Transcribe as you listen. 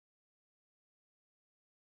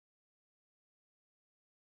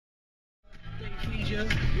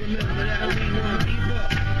militia. Remember that we want people.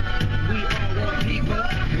 We all want people.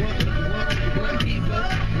 One people.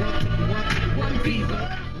 One people.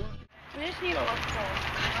 We just need a look for it.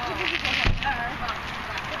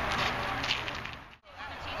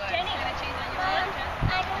 Jenny,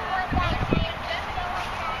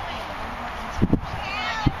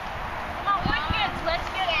 come on, what kids?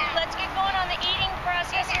 Let's get going on the eating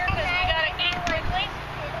process here because we gotta eat quickly.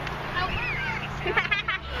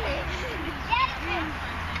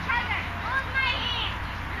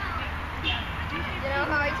 You know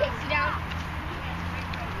how he takes you down?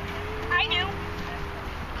 I do.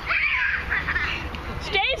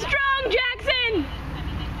 Stay strong, Jackson!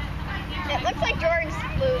 It looks like George's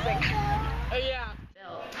losing. Yeah.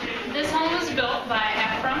 This home was built by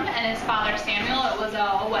Ephraim and his father Samuel. It was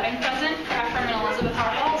a wedding present. Ephraim and Elizabeth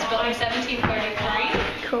Hartwell. It was built in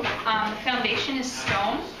 1733. Cool. The foundation is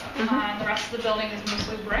stone. The rest of the building is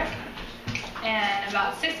mostly brick. And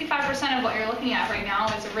about 65% of what you're looking at right now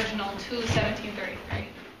is original to 1733.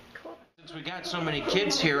 Since we got so many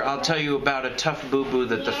kids here, I'll tell you about a tough boo-boo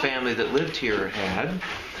that the family that lived here had.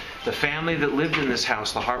 The family that lived in this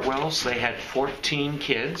house, the Hartwells, they had 14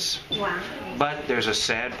 kids. Wow. But there's a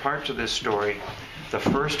sad part to this story. The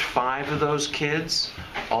first 5 of those kids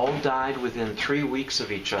all died within 3 weeks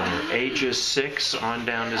of each other, ages 6 on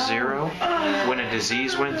down to 0, when a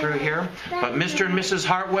disease went through here. But Mr. and Mrs.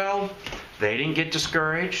 Hartwell, they didn't get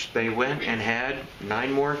discouraged. They went and had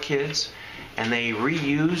 9 more kids. And they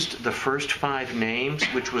reused the first 5 names,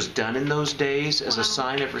 which was done in those days as a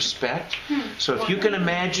sign of respect. So if you can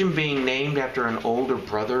imagine being named after an older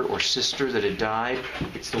brother or sister that had died,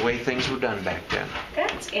 it's the way things were done back then.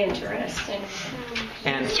 That's interesting.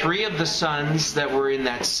 And 3 of the sons that were in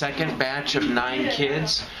that second batch of 9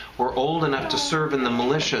 kids were old enough to serve in the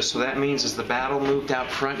militia. So that means as the battle moved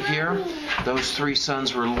out front here, those 3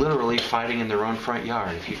 sons were literally fighting in their own front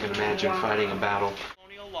yard, if you can imagine fighting a battle.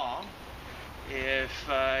 Colonial law. If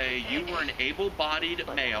you were an able-bodied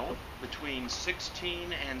male between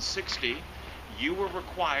 16 and 60, you were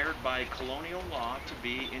required by colonial law to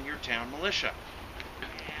be in your town militia.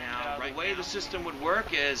 Now, the way the system would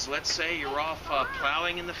work is, let's say you're off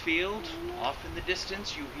plowing in the field, off in the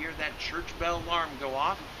distance, you hear that church bell alarm go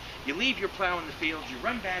off, you leave your plow in the field, you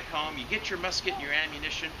run back home, you get your musket and your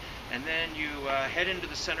ammunition, and then you head into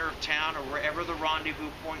the center of town or wherever the rendezvous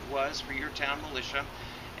point was for your town militia,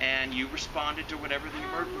 and you responded to whatever the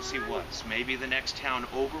emergency was. Maybe the next town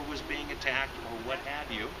over was being attacked or what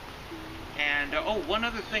have you. And, one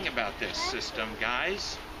other thing about this system,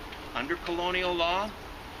 guys. Under colonial law,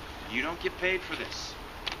 you don't get paid for this.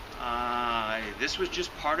 This was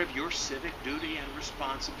just part of your civic duty and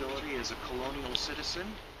responsibility as a colonial citizen.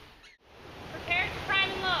 Prepare to prime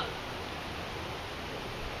and load.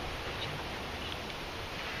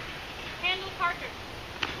 Handle cartridge.